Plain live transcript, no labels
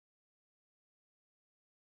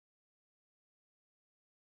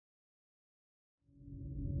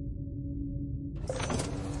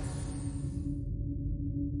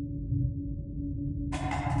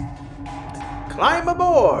Climb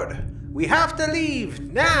aboard! We have to leave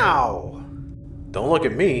now! Don't look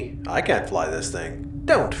at me. I can't fly this thing.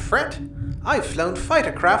 Don't fret. I've flown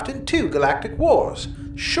fighter craft in 2 galactic wars.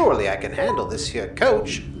 Surely I can handle this here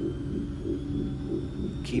coach.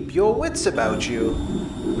 Keep your wits about you.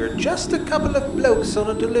 We're just a couple of blokes on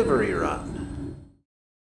a delivery run.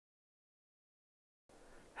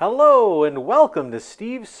 Hello and welcome to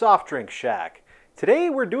Steve's Soft Drink Shack. Today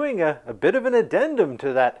we're doing a bit of an addendum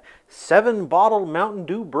to that 7-bottle Mountain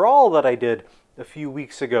Dew brawl that I did a few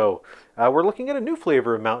weeks ago. We're looking at a new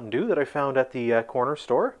flavor of Mountain Dew that I found at the corner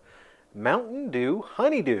store. Mountain Dew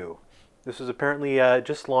Honey Dew. This was apparently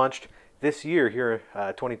just launched this year here,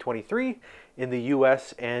 2023, in the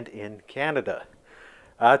US and in Canada.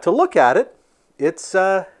 To look at it, it's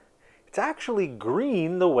actually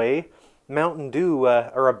green the way Mountain Dew,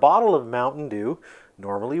 or a bottle of Mountain Dew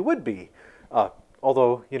normally would be.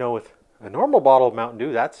 Although, you know, with a normal bottle of Mountain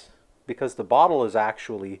Dew, that's because the bottle is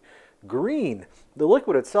actually green. The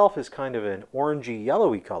liquid itself is kind of an orangey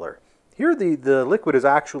yellowy color. Here the liquid is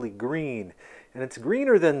actually green, and it's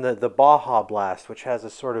greener than the Baja Blast, which has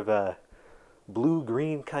a sort of a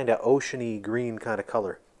blue-green, kind of oceany green kind of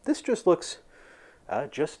color. This just looks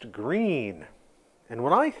just green. And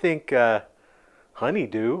when I think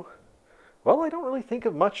honeydew, well, I don't really think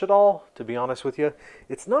of much at all, to be honest with you.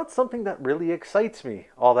 It's not something that really excites me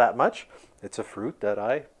all that much. It's a fruit that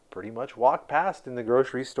I pretty much walk past in the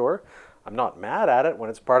grocery store. I'm not mad at it when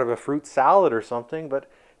it's part of a fruit salad or something, but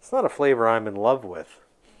it's not a flavor I'm in love with.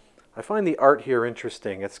 I find the art here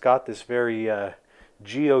interesting. It's got this very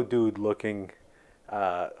Geodude looking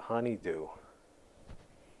honeydew.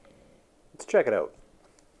 Let's check it out.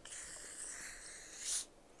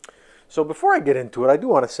 So before I get into it, I do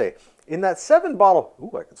want to say, in that 7-bottle...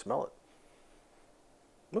 Ooh, I can smell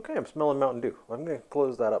it. Okay, I'm smelling Mountain Dew. I'm going to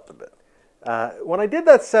close that up a bit. When I did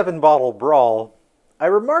that 7-bottle brawl, I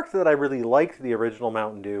remarked that I really liked the original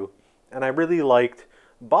Mountain Dew, and I really liked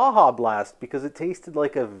Baja Blast because it tasted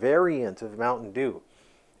like a variant of Mountain Dew.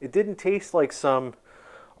 It didn't taste like some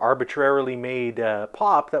arbitrarily made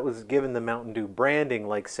pop that was given the Mountain Dew branding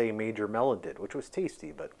like, say, Major Melon did, which was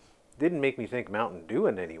tasty, but didn't make me think Mountain Dew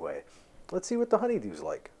in any way. Let's see what the honeydew's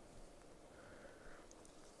like.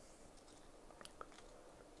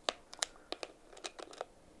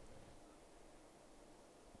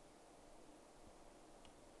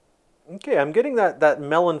 Okay, I'm getting that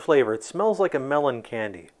melon flavor. It smells like a melon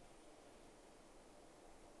candy.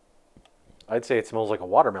 I'd say it smells like a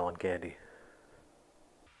watermelon candy.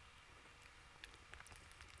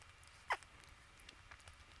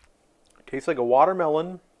 It tastes like a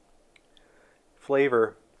watermelon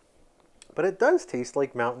flavor, but it does taste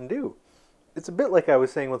like Mountain Dew. It's a bit like I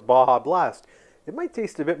was saying with Baja Blast. It might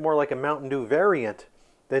taste a bit more like a Mountain Dew variant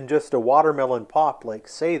than just a watermelon pop like,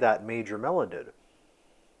 say, that Major Melon did.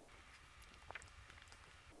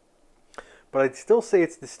 But I'd still say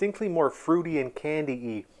it's distinctly more fruity and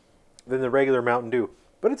candy-y than the regular Mountain Dew.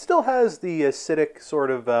 But it still has the acidic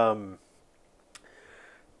sort of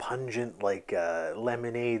pungent, like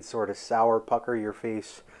lemonade sort of sour pucker your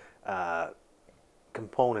face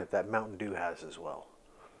component that Mountain Dew has as well.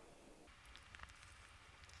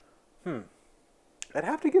 I'd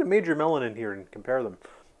have to get a Major Melon in here and compare them.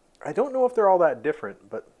 I don't know if they're all that different,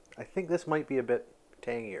 but I think this might be a bit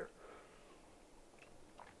tangier.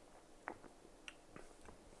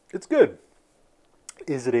 It's good.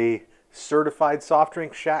 Is it a certified soft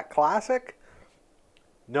drink shack classic?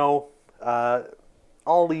 No.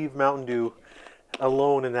 I'll leave Mountain Dew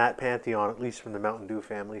alone in that pantheon, at least from the Mountain Dew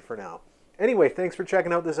family for now. Anyway, thanks for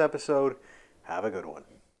checking out this episode. Have a good one.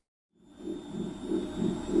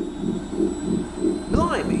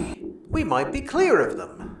 Blimey, we might be clear of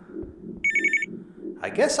them. I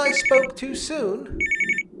guess I spoke too soon.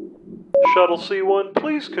 Shuttle C1,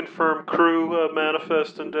 please confirm crew,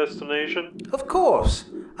 manifest, and destination. Of course.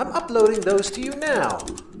 I'm uploading those to you now.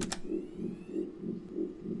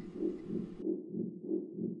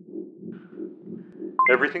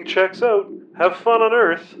 Everything checks out. Have fun on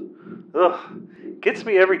Earth. Ugh, gets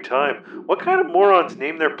me every time. What kind of morons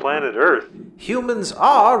name their planet Earth? Humans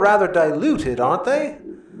are rather diluted, aren't they?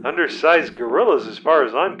 Undersized gorillas as far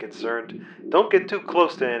as I'm concerned. Don't get too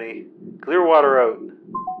close to any. Clearwater out.